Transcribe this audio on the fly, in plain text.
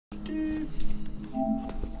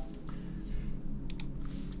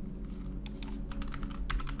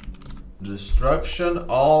Destruction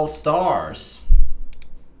all stars.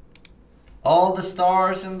 All the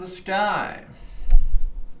stars in the sky.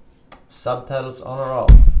 Subtitles on or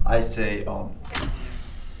off? I say on.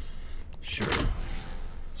 Sure.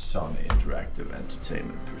 Sony Interactive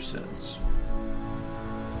Entertainment presents.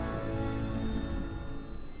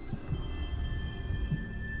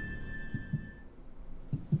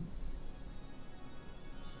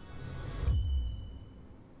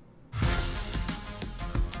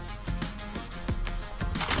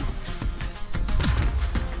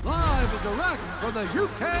 Direct from the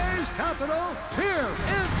UK's capital, here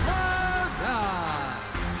in London.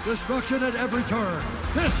 Destruction at every turn.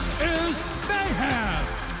 This is mayhem.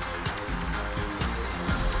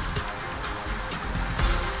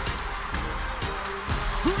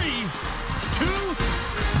 Three, two,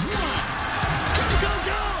 one. Go, go,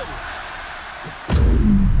 go!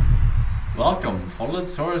 Welcome. Follow the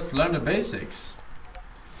tutorials to learn the basics.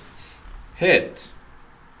 Hit.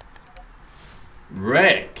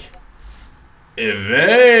 Wreck.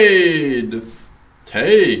 Evade!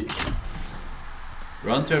 Take!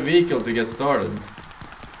 Run to a vehicle to get started.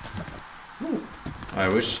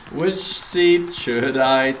 Alright, which seat should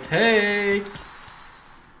I take?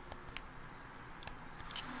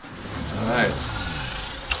 Alright.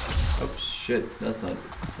 Oops, shit, that's not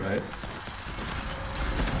right.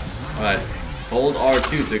 Alright, hold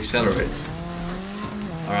R2 to accelerate.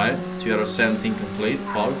 Alright, 2 out of 17 complete,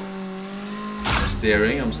 pog.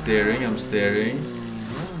 I'm steering.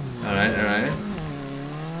 Alright.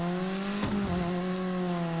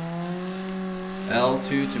 L2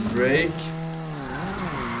 to brake.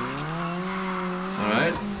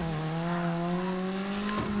 Alright.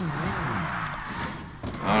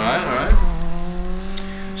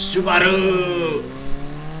 Subaru!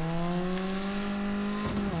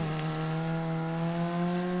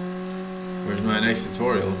 Where's my next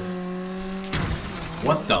tutorial?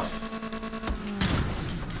 What the f?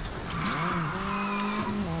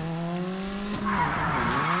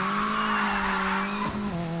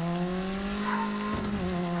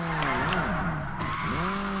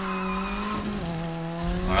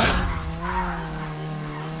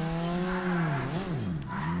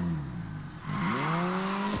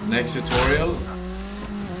 Next tutorial.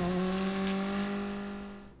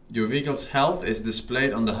 Your vehicle's health is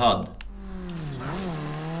displayed on the HUD.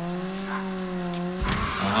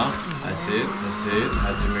 I see it.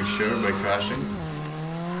 Had to make sure by crashing.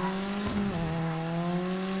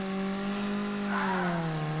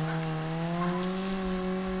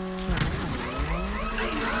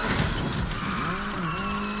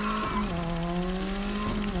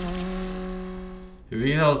 Your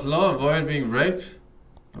vehicle health low, avoid being wrecked.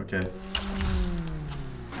 Okay.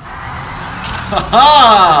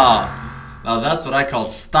 Haha! Now that's what I call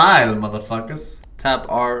style, motherfuckers. Tap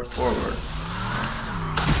R forward.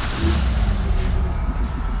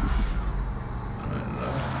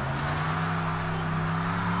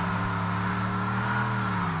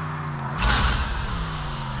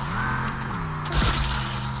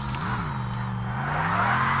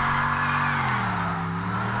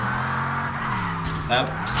 Tap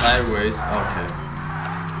sideways. Okay.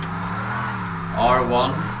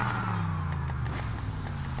 R1.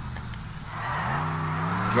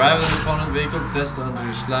 Drive an opponent vehicle, test under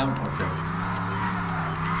your slam. Okay.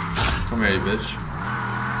 Come here, you bitch.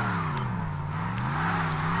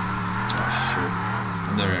 Oh shit.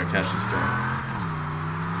 I'm never gonna catch this guy.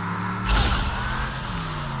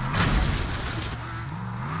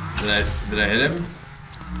 Did I hit him?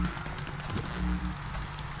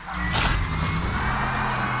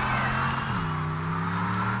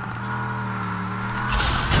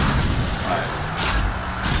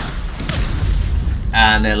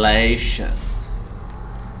 Annihilation.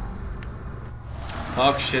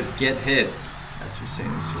 Talk shit, get hit. As we say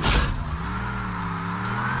in this video.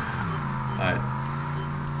 Alright.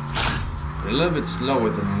 We're a little bit slow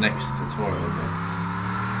with the next tutorial, but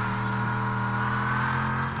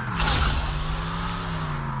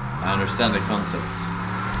I understand the concept.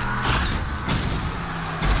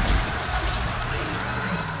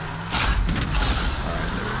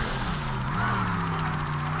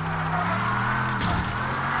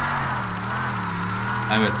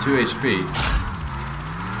 I'm at 2 HP.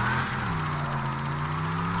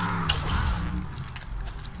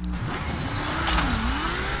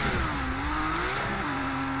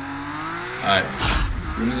 Alright,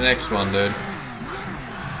 give me the next one, dude.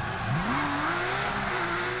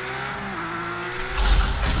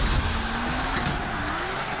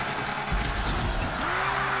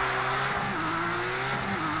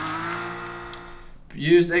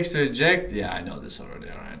 Use X to eject. Yeah, I know this already,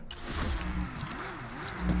 alright.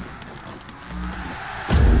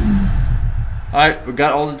 Alright, we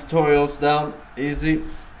got all the tutorials down. Easy.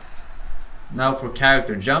 Now for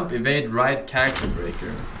character. Jump, evade, right, character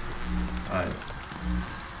breaker. Alright.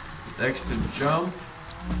 X to jump.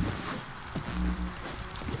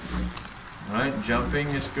 Alright, jumping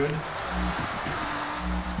is good.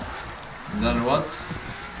 And then what?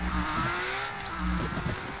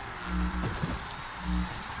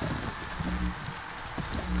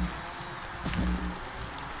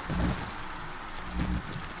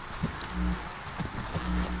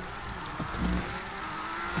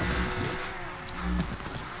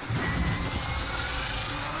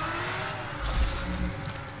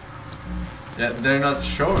 Yeah, they're not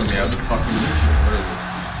showing me how to fucking do shit. What is this?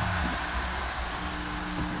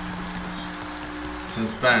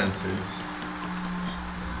 Transparency.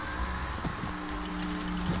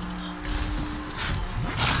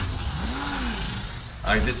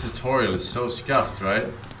 Like, this tutorial is so scuffed, right?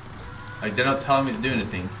 Like, they're not telling me to do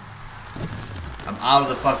anything. I'm out of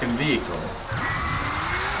the fucking vehicle.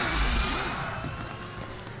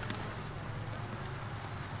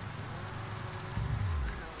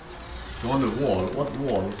 Go on the wall. What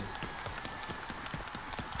wall?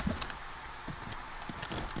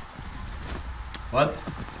 What?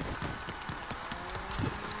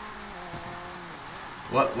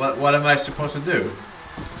 What am I supposed to do?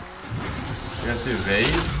 You have to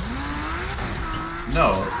evade?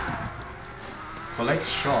 No. Collect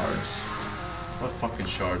shards. What fucking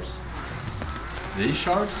shards? These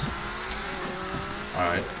shards?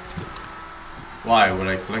 Alright. Why would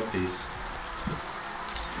I collect these?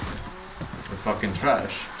 They're fucking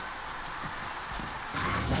trash.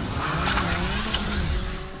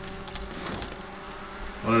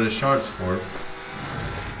 What are the shards for?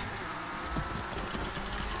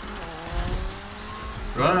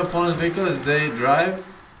 Run an opponent's vehicle as they drive.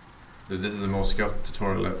 Dude, this is the most scuffed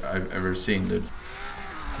tutorial I've ever seen, dude.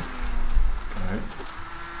 Alright.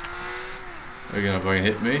 They're gonna fucking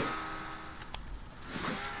hit me.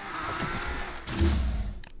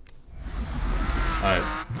 Alright.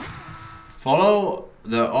 Follow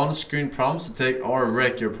the on-screen prompts to take or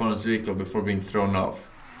wreck your opponent's vehicle before being thrown off.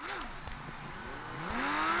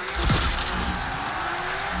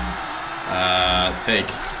 Take.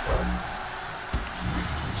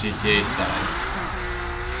 GTA style.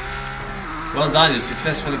 Well done, you've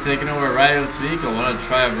successfully taken over a rival's vehicle. Wanna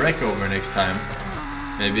try a wreck over next time?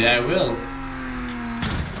 Maybe I will.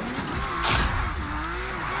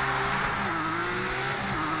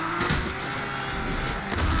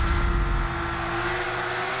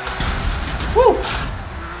 Woo!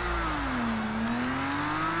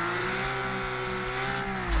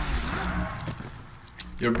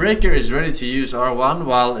 Your breaker is ready to use R1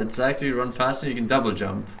 while it's active. Run faster, you can double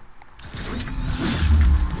jump.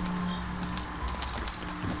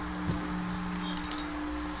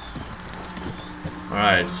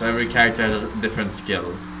 Alright, so every character has a different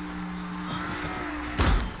skill.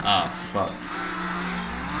 Ah, fuck.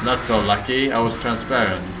 Not so lucky, I was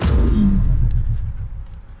transparent.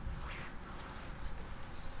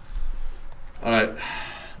 Alright.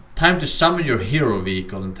 Time to summon your hero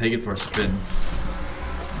vehicle and take it for a spin.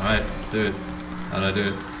 Alright, let's do it. How do I do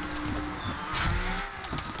it?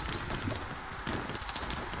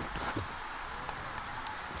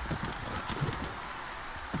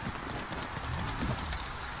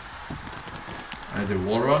 I do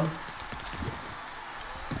wall run.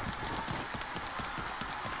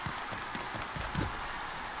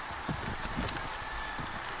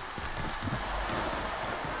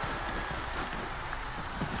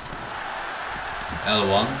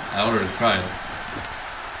 L1, I already tried.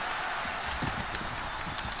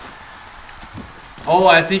 Oh,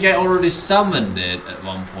 I think I already summoned it at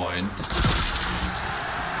one point.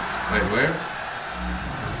 Wait, where?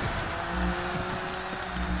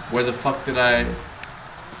 Where the fuck did I...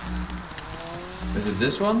 Is it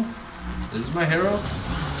this one? This is my hero?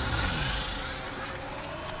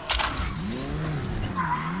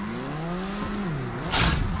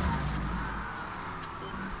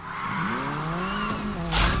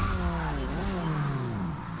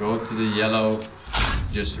 Go to the yellow.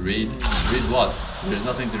 Just read. Read what? There's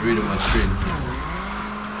nothing to read on my screen.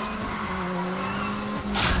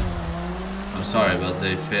 I'm sorry, but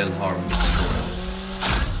they failed hard before.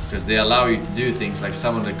 Because they allow you to do things like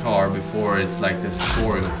summon the car before it's like the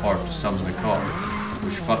tutorial part to summon the car,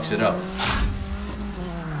 which fucks it up.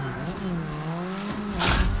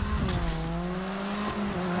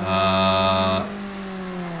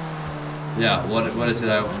 Yeah, what is it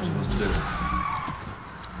I'm supposed to do?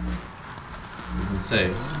 Doesn't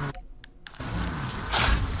say.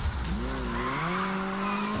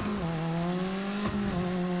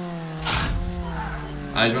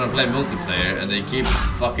 I just wanna play multiplayer and they keep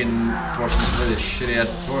fucking forcing me to play this shitty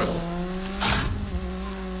ass tutorial.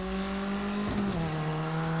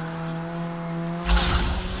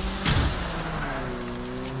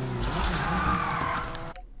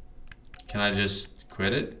 Can I just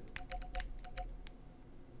quit it?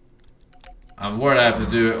 I'm worried I have to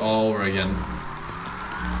do it all over again.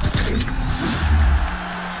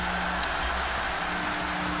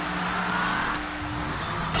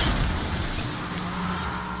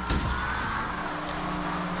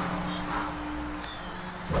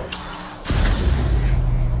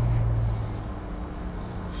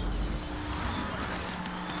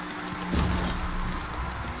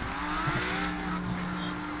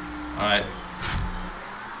 Alright.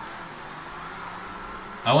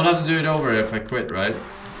 I won't have to do it over if I quit, right?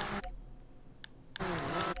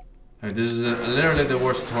 Like, this is literally the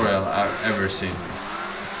worst tutorial I've ever seen.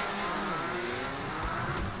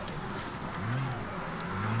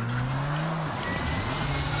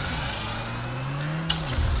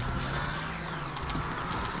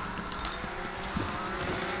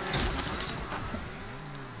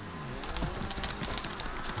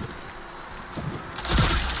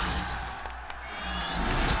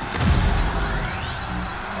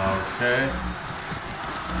 Okay. I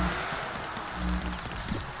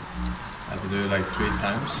have to do it like 3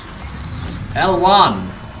 times. L1!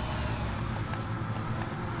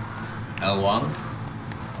 L1.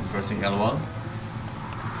 I'm pressing L1.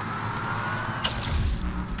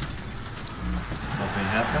 Nothing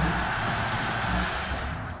happened.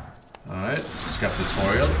 Alright, scrap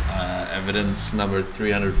tutorial. Evidence number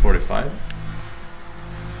 345.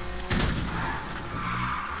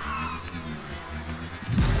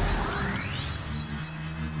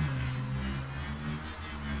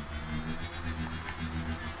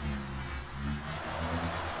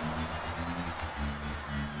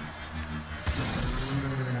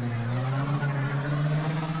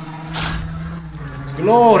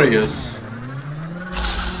 Glorious!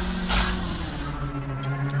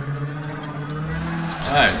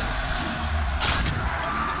 Alright.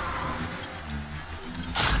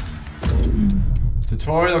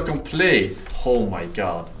 Tutorial complete. Oh my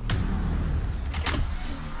god.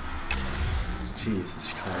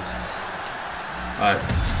 Jesus Christ. Alright.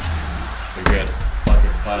 We're good.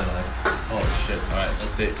 Fucking finally. Oh shit. Alright,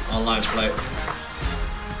 let's see. Online play.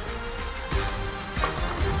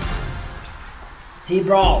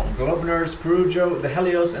 T-Brawl, Globiners, Perujo, the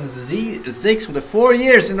Helios, and Z6 with the 4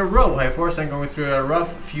 years in a row. Hey, forsen, I'm going through a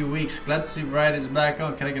rough few weeks. Glad to see Bright is back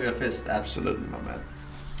on. Can I get a fist? Absolutely, my man.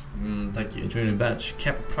 Thank you. Enjoying the badge.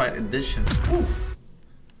 Cap Pride Edition. Woo.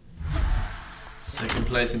 Second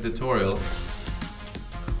place in tutorial.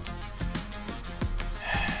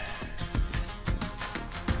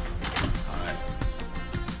 Alright.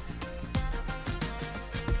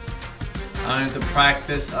 I need to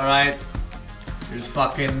practice, alright? Here's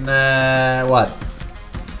fucking, what?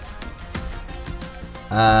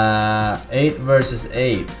 8 versus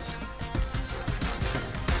 8.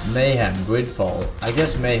 Mayhem, Gridfall. I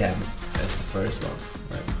guess Mayhem is the first one,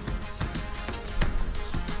 right?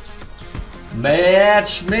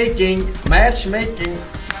 Matchmaking.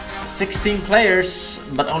 16 players,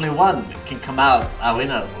 but only one can come out a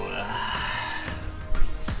winner.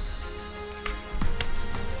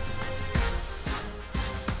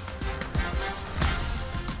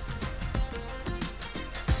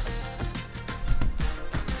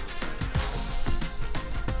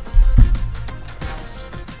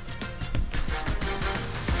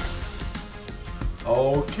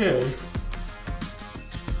 Okay.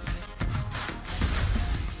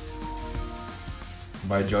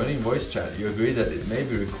 By joining voice chat, you agree that it may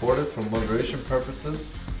be recorded for moderation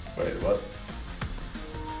purposes? Wait, what?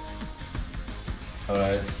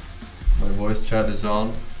 Alright. My voice chat is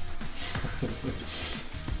on.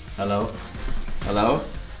 Hello? Hello?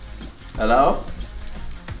 Hello?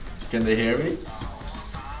 Can they hear me?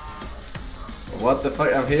 What the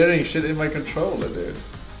fuck? I'm hearing shit in my controller, dude.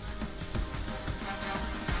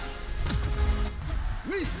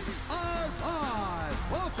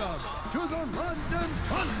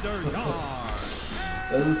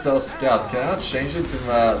 This is so scout. Can I not change it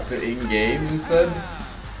to in-game instead?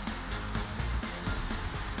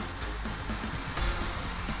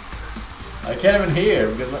 I can't even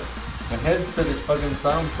hear because my headset is fucking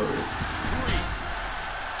soundproof.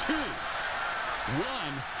 3, 2, 1,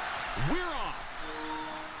 we're off.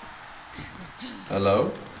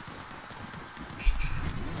 Hello?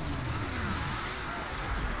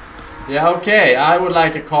 Yeah, okay. I would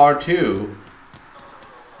like a car too.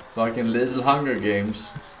 Fucking Little Hunger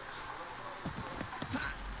Games.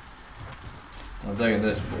 I'm taking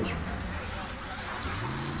this, bitch.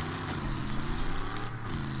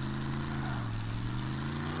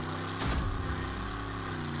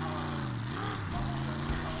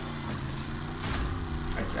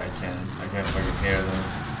 can't fucking hear them.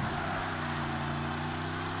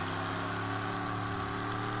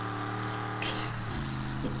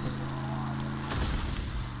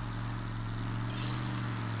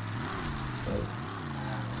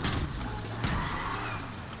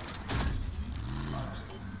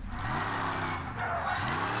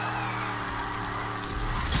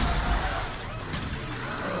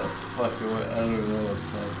 Fuck, I don't know what's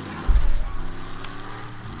happening.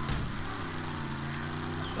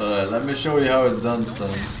 Let me show you how it's done, son.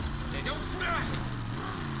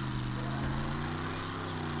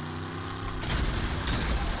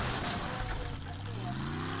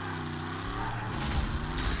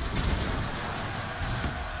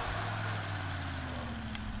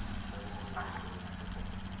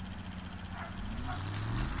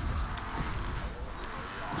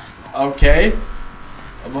 Okay.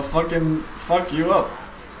 I'ma fucking fuck you up.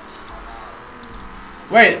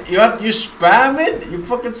 Wait, you spam it? You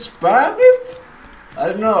fucking spam it? I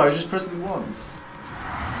don't know, I just pressed it once.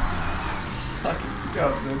 Fucking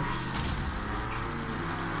scum, dude.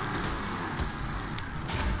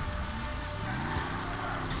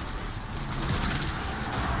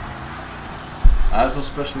 I have some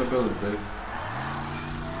special ability.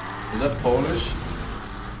 Is that Polish?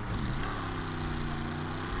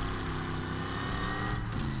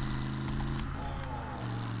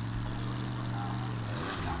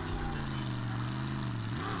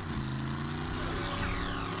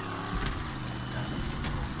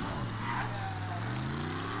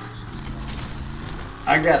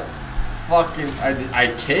 I got fucking... I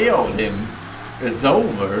KO'd him. It's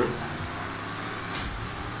over.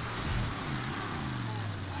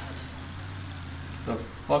 The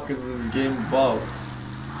fuck is this game about?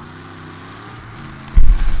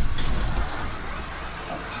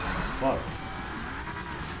 Oh, fuck.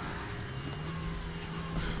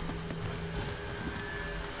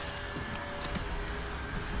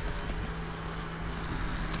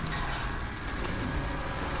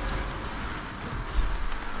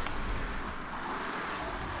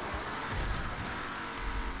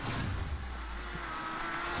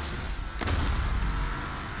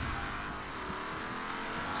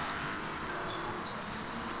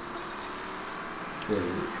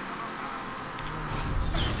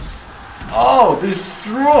 Oh,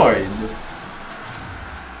 destroyed!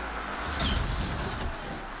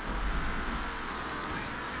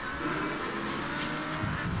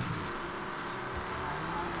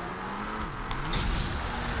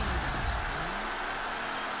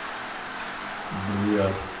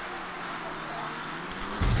 Блядь.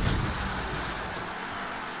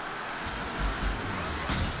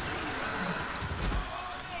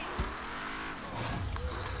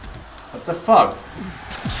 What the fuck?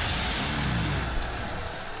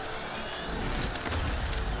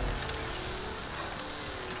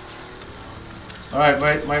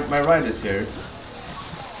 Alright, my ride is here.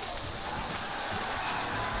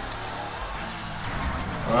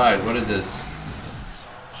 Alright, what is this?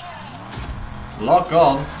 Lock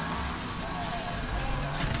on.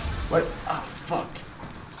 What? Ah, fuck.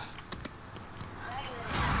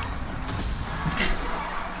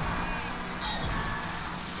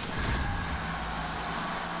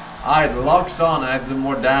 Alright, locks on, I do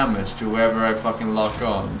more damage to whoever I fucking lock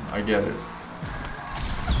on. I get it.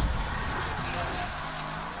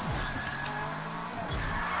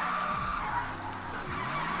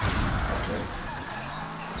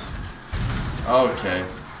 Okay.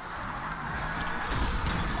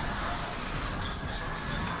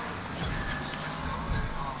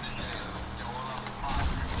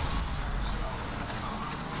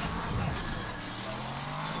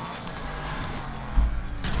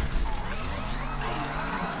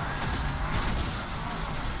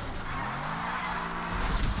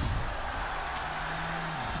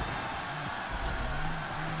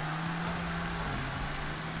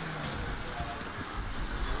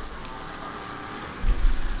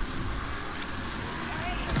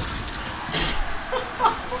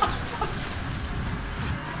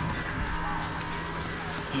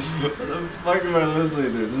 What the fuck am I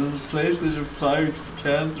listening to? This is PlayStation 5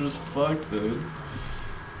 cancer as fuck, dude.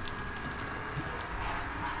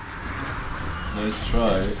 Nice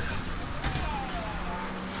try.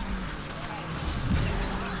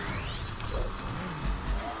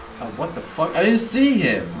 Oh, what the fuck? I didn't see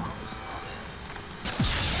him!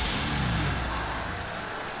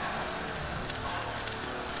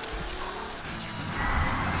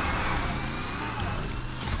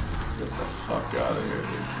 Get the fuck out of here,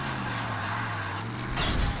 dude.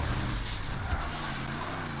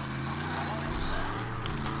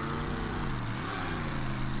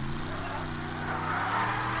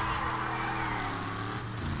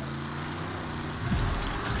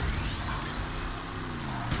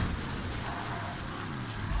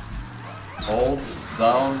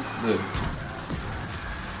 down, dude.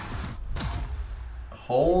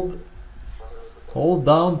 Hold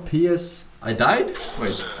down PS. I died?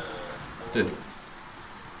 Wait. Dude.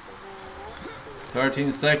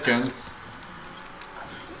 13 seconds.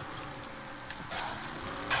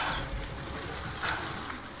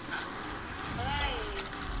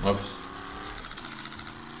 Oops.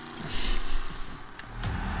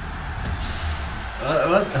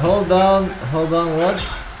 What? Hold on, what?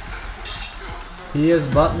 PS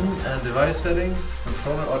button and device settings,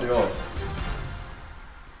 controller audio off.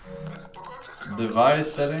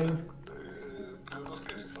 Device setting?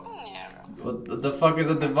 What the fuck is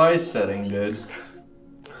a device setting, dude?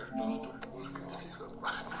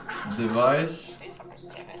 Device?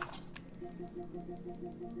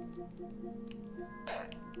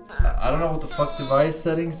 I don't know what the fuck device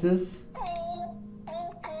settings is.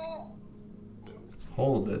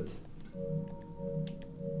 Hold it.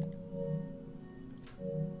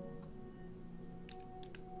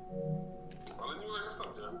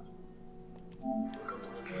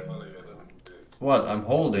 What? I'm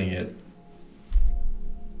holding it.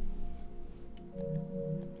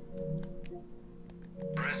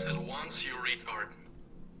 Press it once, you retard.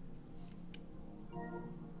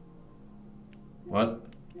 What?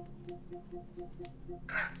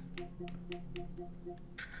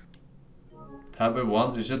 Tap it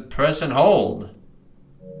once, you should press and hold.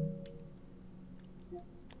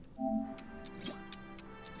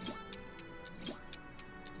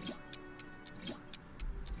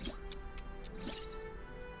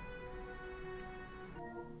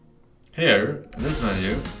 Here, in this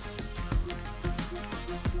menu.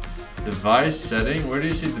 Device setting, where do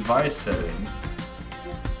you see device setting?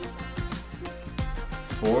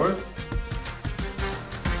 Fourth?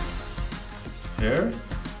 Here?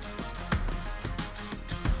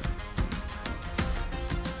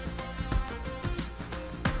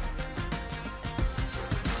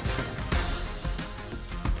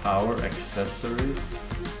 Power accessories.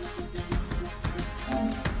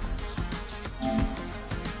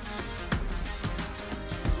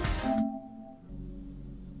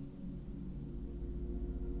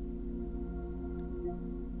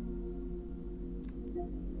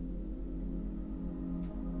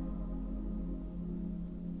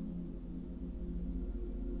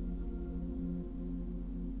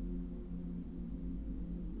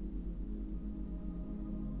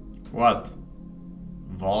 What?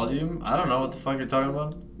 Volume? I don't know what the fuck you're talking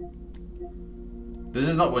about. This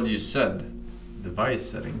is not what you said. Device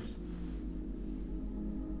settings.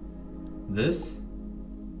 This?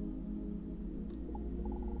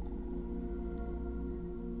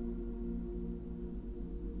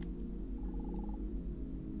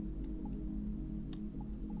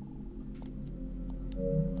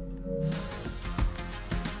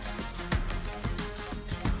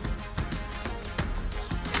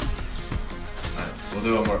 We'll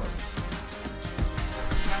do one more.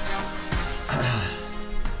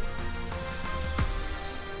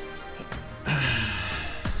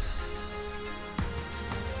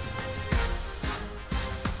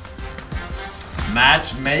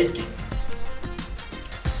 Matchmaking.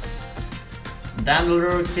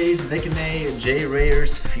 Downloader case, Decane, J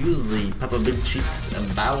Raiders, Fusey, Papa Big Cheeks, and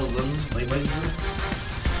Bowsen. Wait, what is it?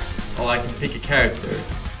 Oh, I can pick a character.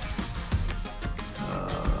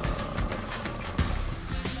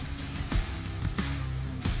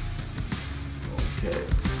 Okay.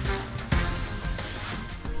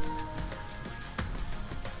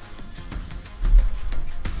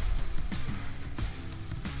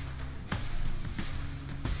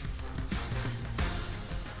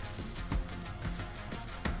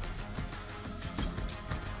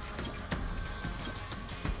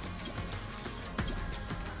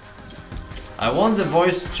 I want the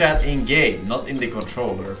voice chat in game, not in the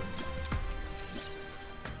controller.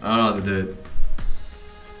 I don't know how to do it.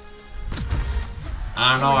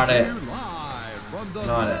 I don't know how to.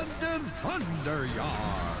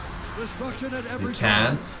 You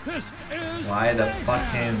can't? Why the fuck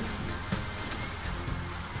can't?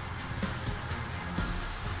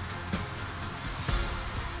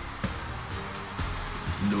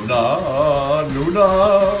 Luna.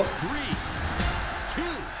 3, 2,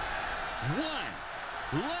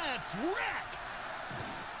 1, let's wreck!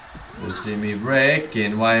 You see me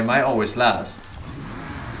wrecking, why am I always last?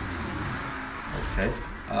 Okay.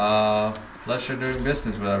 Pleasure doing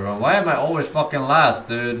business with everyone. Why am I always fucking last,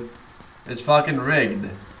 dude? It's fucking rigged.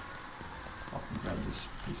 Fucking grab this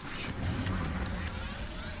piece of shit.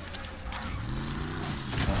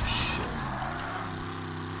 Oh shit.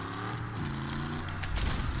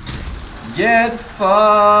 Get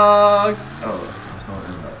fucked! Oh, there's no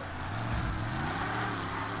in that.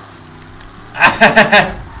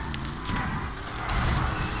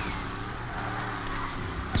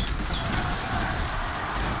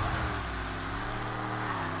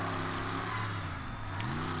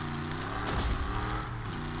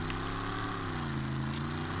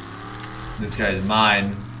 This guy is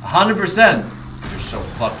mine. 100%! You're so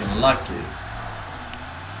fucking lucky.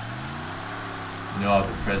 You know how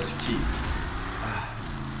to press keys.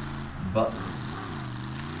 Buttons.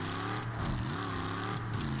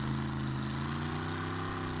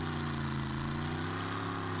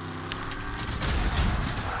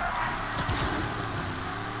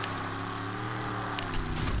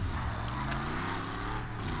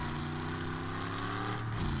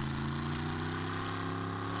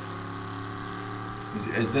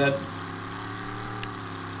 Is that?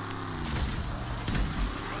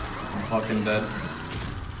 I'm fucking dead.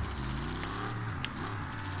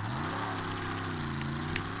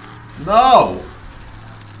 No!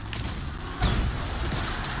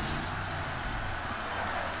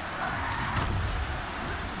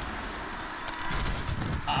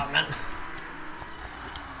 Ah, man.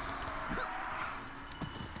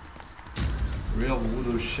 Real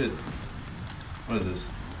voodoo shit. What is this?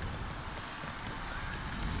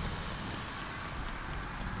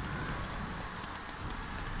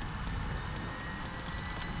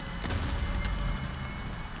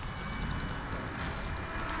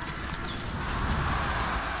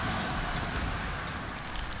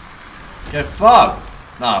 Get fucked!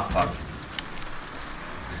 Nah, fuck.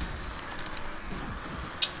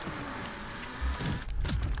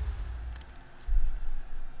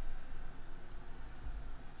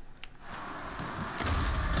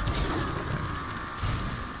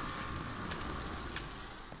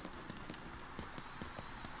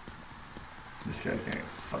 This guy can't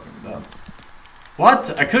fucking dumb.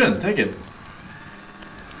 What? I couldn't take it.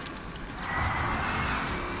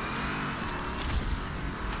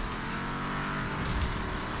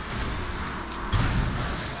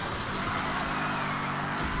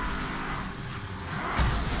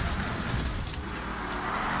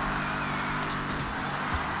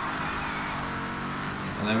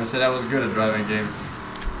 I never said I was good at driving games.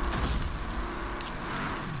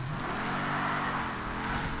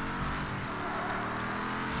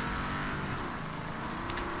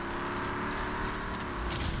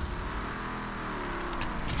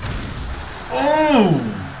 Oh!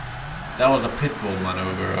 That was a pitbull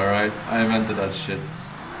maneuver, alright? I invented that shit.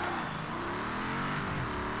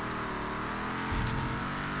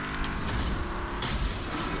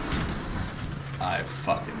 I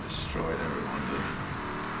fucking destroyed everyone, dude.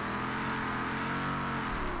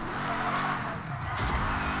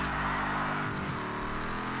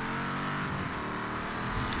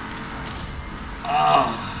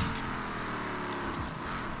 Oh,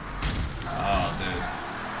 dude.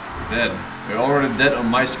 We're dead. We're already dead on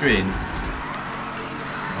my screen.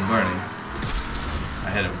 I'm burning. I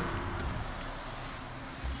hit him.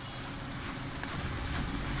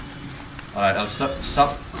 Alright, I'm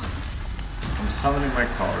summoning my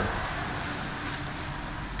car.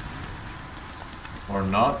 Or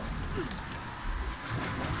not.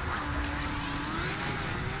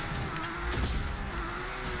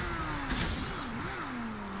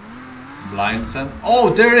 Blind send. Oh,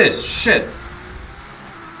 there it is! Shit!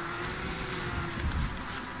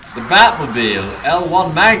 The Batmobile,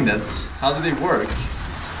 L1 magnets. How do they work?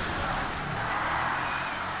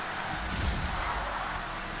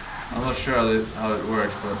 I'm not sure how it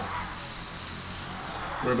works, but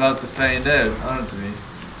we're about to find out, aren't we?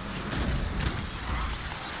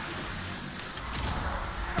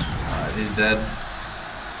 Alright, he's dead.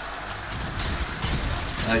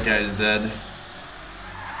 That guy's dead.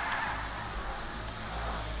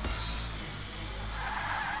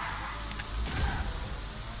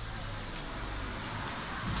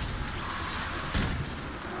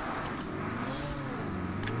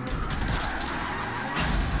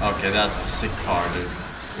 Okay, that's a sick car, dude.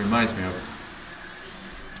 Reminds me of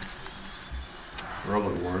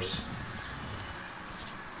Robot Wars.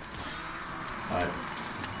 Alright.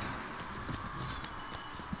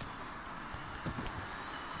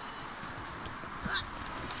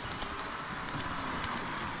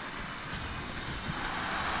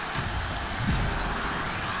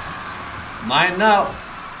 Mine now!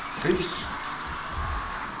 Peace!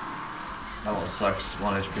 That one sucks.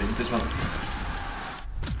 1 HP. This one.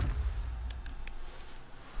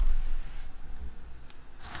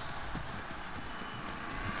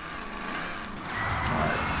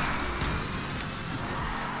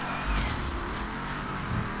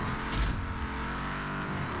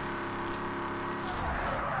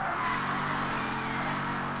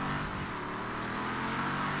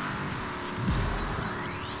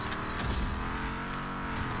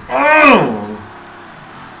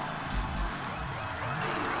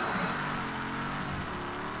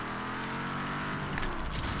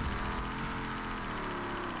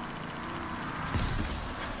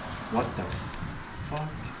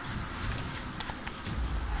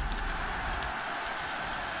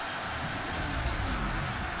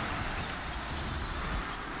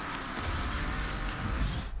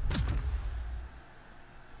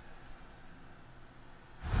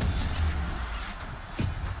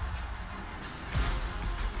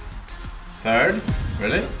 Third?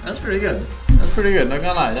 Really? That's pretty good. That's pretty good, not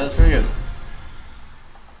gonna lie, that's pretty good.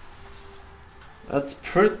 That's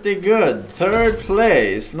pretty good. Third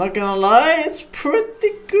place. Not gonna lie, it's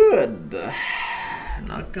pretty good.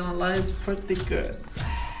 Not gonna lie, it's pretty good.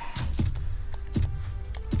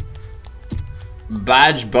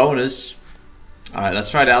 Badge bonus. Alright,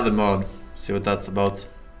 let's try the other mode. See what that's about.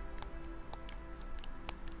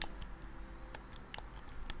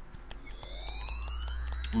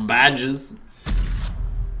 Badges.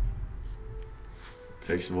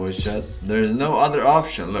 Fix voice chat. There's no other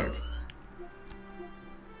option, look.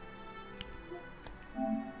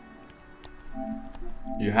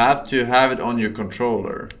 You have to have it on your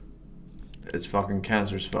controller. It's fucking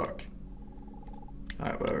cancer as fuck.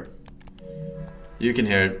 Alright, whatever. You can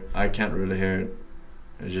hear it. I can't really hear it.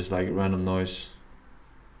 It's just like random noise.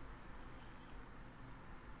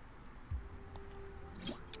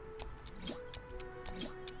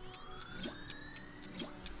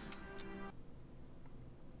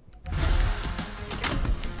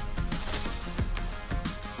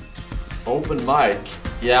 Open mic.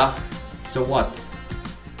 Yeah. So what?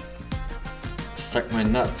 Suck my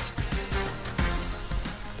nuts.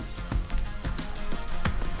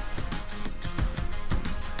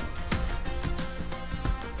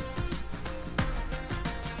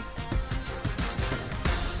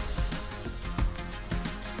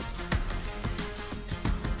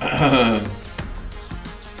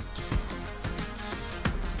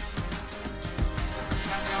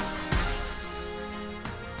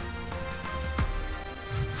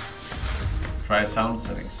 Try sound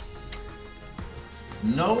settings.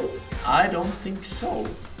 No, I don't think so.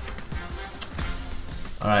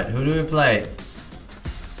 Alright, who do we play?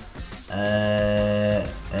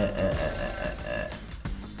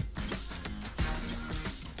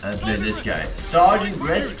 Let's play this guy. Sergeant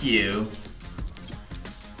Rescue.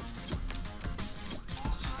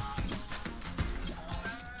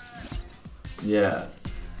 Yeah.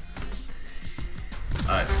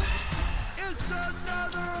 Alright. It's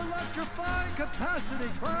another electrifying capacity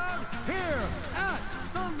crowd here at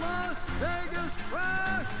the Las Vegas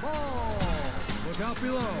Crash Ball. Look out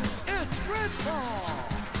below. It's Grid Ball.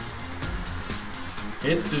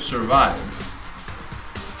 Hit to survive.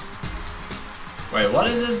 Wait, what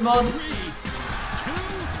is this mod? 3, 2, 1.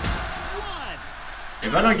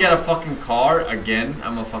 If I don't get a fucking car again,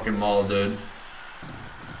 I'm a fucking mall, dude.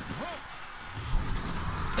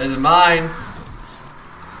 This is mine.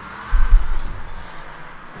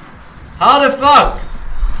 How the fuck?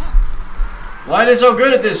 Why are they so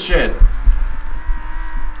good at this shit?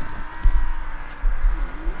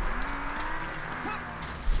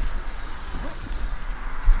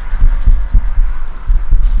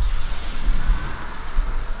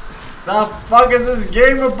 The fuck is this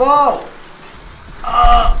game about?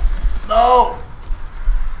 No.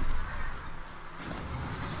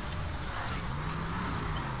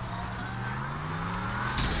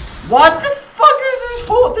 What the fuck is this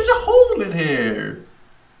hole? There's a hole in here.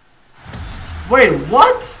 Wait,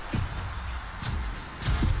 what?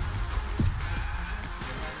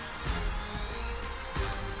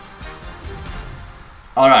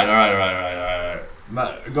 Alright.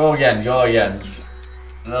 Go again.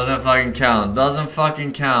 Doesn't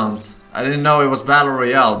fucking count. I didn't know it was Battle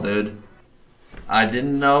Royale, dude.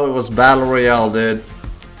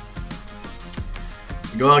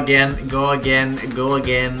 Go again.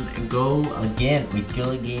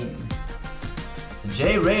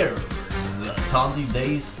 J Rare, Tandy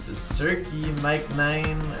Dazed, Cirky, Mike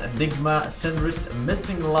 9, Digma, Senris,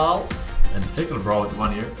 Missing Lol, and Fickle Bro with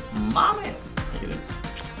 1 year. My man. Look at it.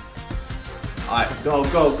 Alright, go.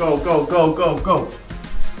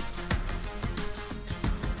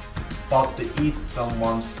 About to eat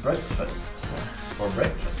someone's breakfast. For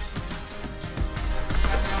breakfast.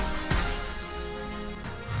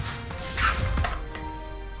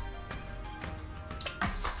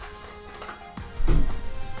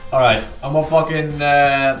 Alright, I'm gonna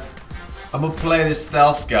play this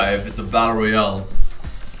stealth guy if it's a battle royale.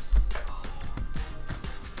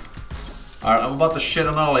 Alright, I'm about to shit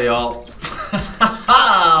on all of y'all.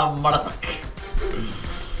 Motherfucker.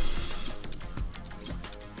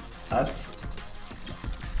 That's...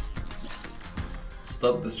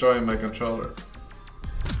 Stop destroying my controller.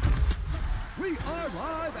 We are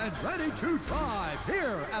live and ready to drive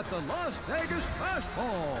here at the Las Vegas Crash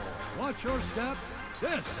Ball. Watch your step.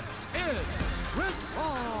 This is Grid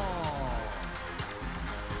Ball.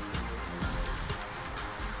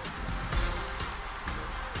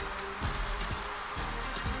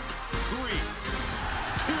 Three,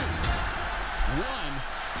 2,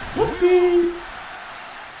 1. Whoopee!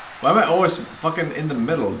 Why am I always fucking in the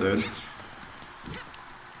middle, dude?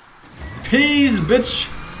 Peace, bitch!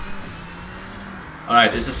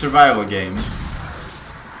 Alright, it's a survival game.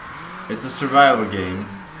 It's a survival game.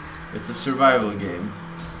 It's a survival game.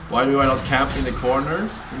 Why do I not camp in the corner?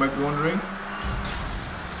 You might be wondering.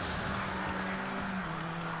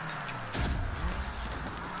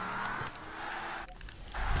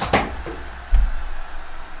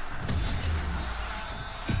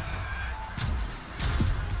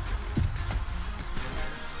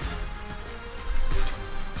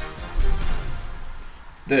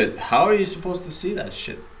 Dude, how are you supposed to see that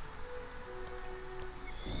shit?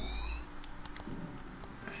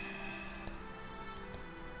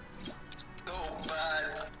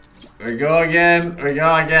 We go again. We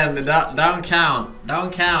go again. Down count. Down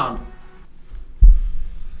count.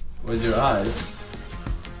 With your eyes.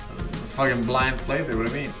 Fucking blind playthrough. What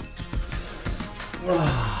do you mean?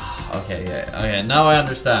 Okay, yeah. Okay, now I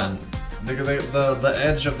understand. The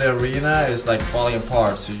edge of the arena is like falling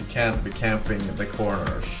apart, so you can't be camping in the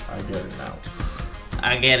corners. I get it now.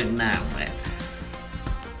 I get it now, man.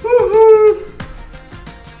 Woohoo!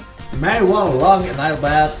 May one long and I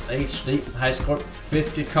bad HD high score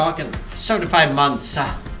 50 cock and 75 months.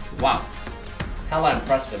 Wow. Hella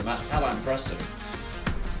impressive, man. Hella impressive.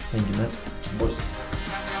 Thank you, man. Boys.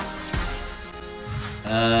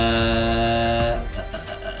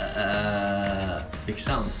 Fix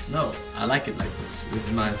sound. No, I like it like this. This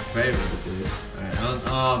is my favorite, dude. Alright,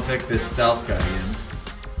 I'll pick this stealth guy again.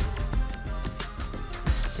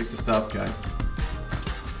 Pick the stealth guy.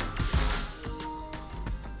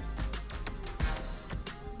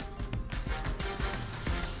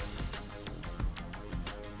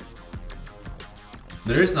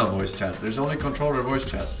 There is no voice chat. There's only controller voice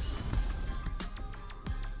chat.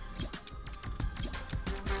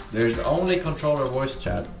 There's only controller voice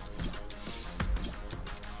chat.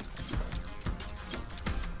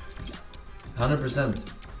 100%.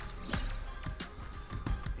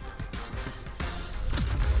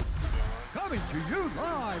 Coming to you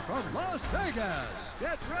live from Las Vegas.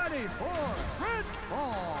 Get ready for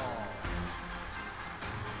Gridfall.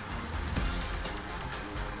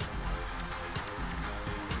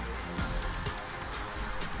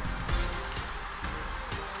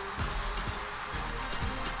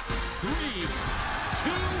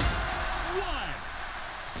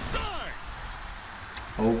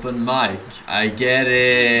 Open mic. I get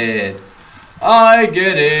it. I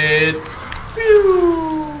get it.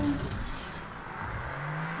 Pew.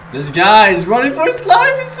 This guy is running for his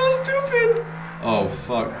life. He's so stupid. Oh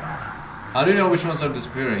fuck. How do you know which ones are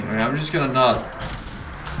disappearing? Okay, I'm just gonna nod.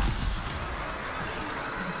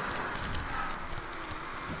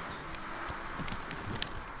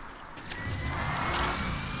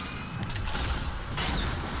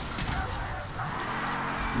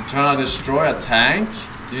 I'm trying to destroy a tank?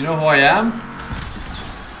 Do you know who I am?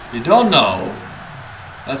 You don't know.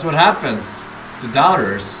 That's what happens to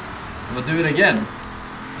doubters. I'm gonna do it again.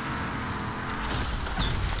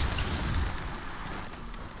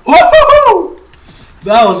 Woohoo!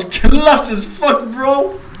 That was clutch as fuck,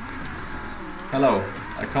 bro. Hello.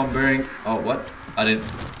 I come bearing. Oh, what? I didn't.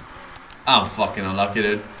 I'm fucking unlucky,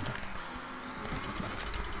 dude.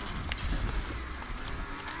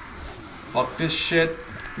 Fuck this shit.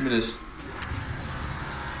 Give me this.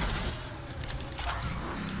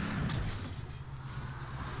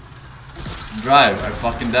 Drive, I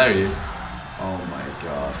fucking dare you. Oh my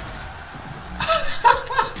god.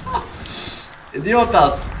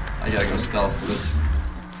 Idiotas! I gotta go stealth for this.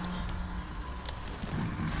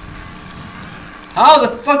 How the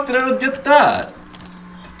fuck did I not get that?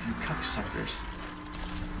 Fucking cocksuckers.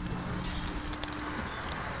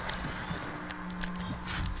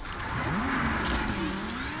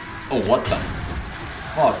 Oh, what the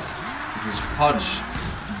fuck? This is fudge.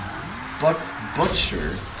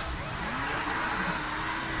 Butcher.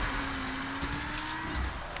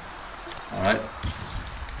 Alright.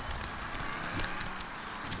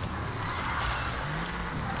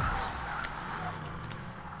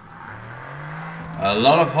 A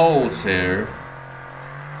lot of holes here.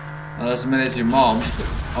 Not as many as your mom's, but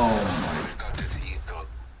oh my.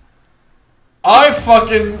 I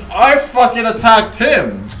fucking attacked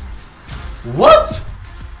him! What?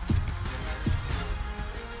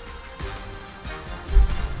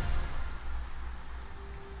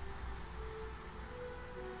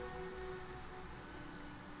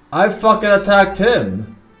 I fucking attacked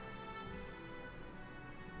him.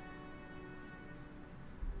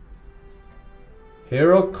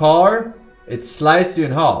 Hero car, it sliced you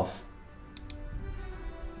in half.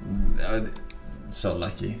 So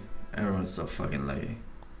lucky. Everyone's so fucking lucky.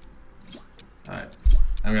 Alright.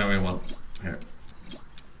 I'm gonna win one. Here.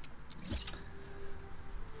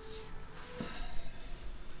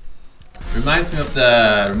 Reminds me of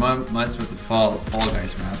the Fall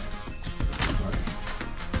Guys map.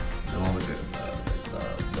 The one with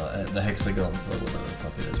the hexagons or whatever the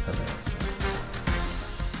fuck it is, pentagons.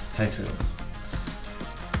 Hexagons.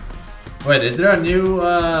 Wait, is there a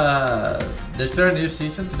new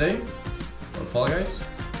season today of Fall Guys?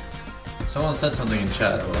 Someone said something in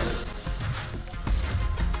chat about it.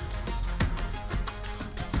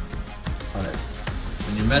 Alright.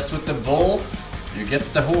 When you mess with the bull, you get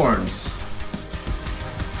the horns.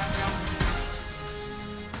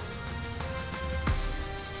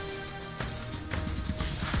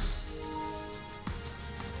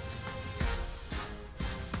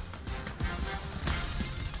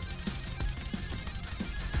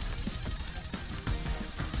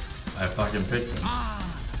 I fucking picked him.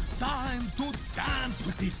 Time to dance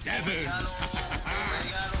with the devil.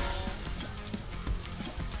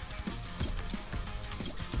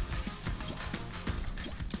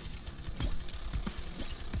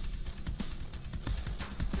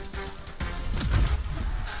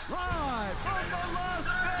 Live from the Las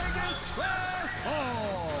Vegas Crash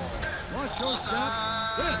Ball. Watch your step.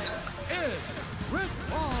 This is Rick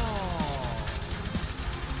Ball.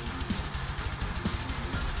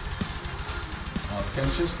 Oh, can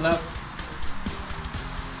she slap?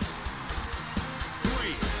 3, 2,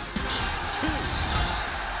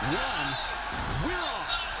 1, wheel off.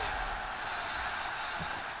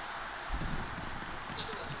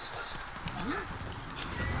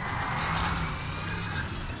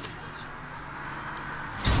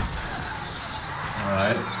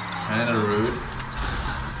 Alright, kinda rude.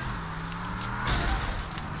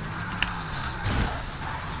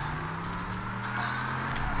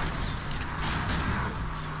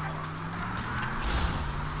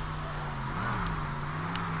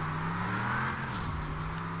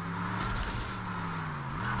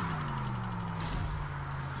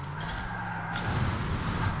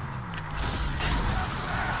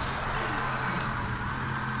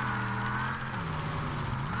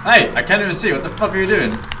 Hey, I can't even see. What the fuck are you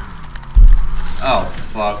doing? Oh,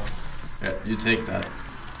 fuck. Yeah, you take that.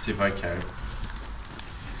 See if I care.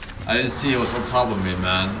 I didn't see he was on top of me,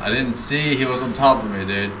 man. I didn't see he was on top of me,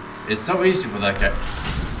 dude. It's so easy for that guy.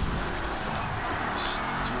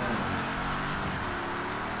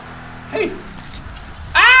 Hey!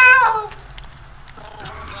 Ow!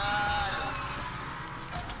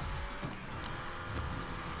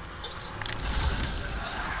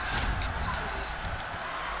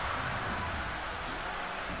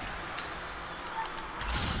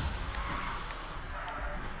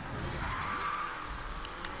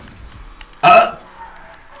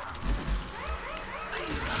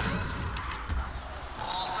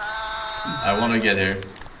 I want to get here.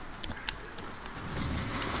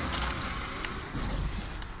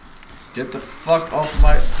 Get the fuck off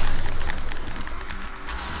my...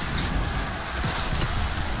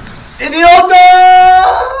 Idiota!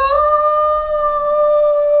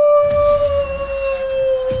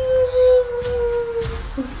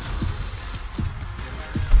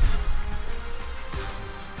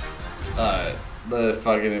 Alright, that's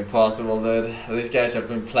fucking impossible, dude. These guys have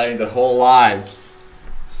been playing their whole lives.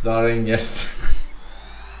 Starting yesterday.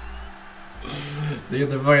 They get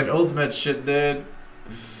the fucking ultimate shit, dude.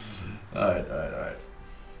 Alright.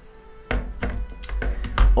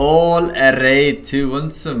 All array to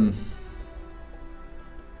want some.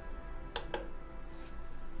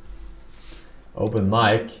 Open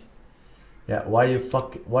mic. Yeah, why you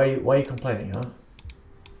complaining, huh?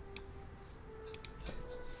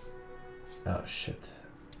 Oh shit.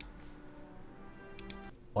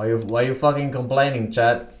 Why you fucking complaining,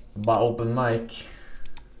 chat, about open mic?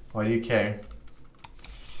 Why do you care?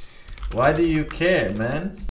 Why do you care, man?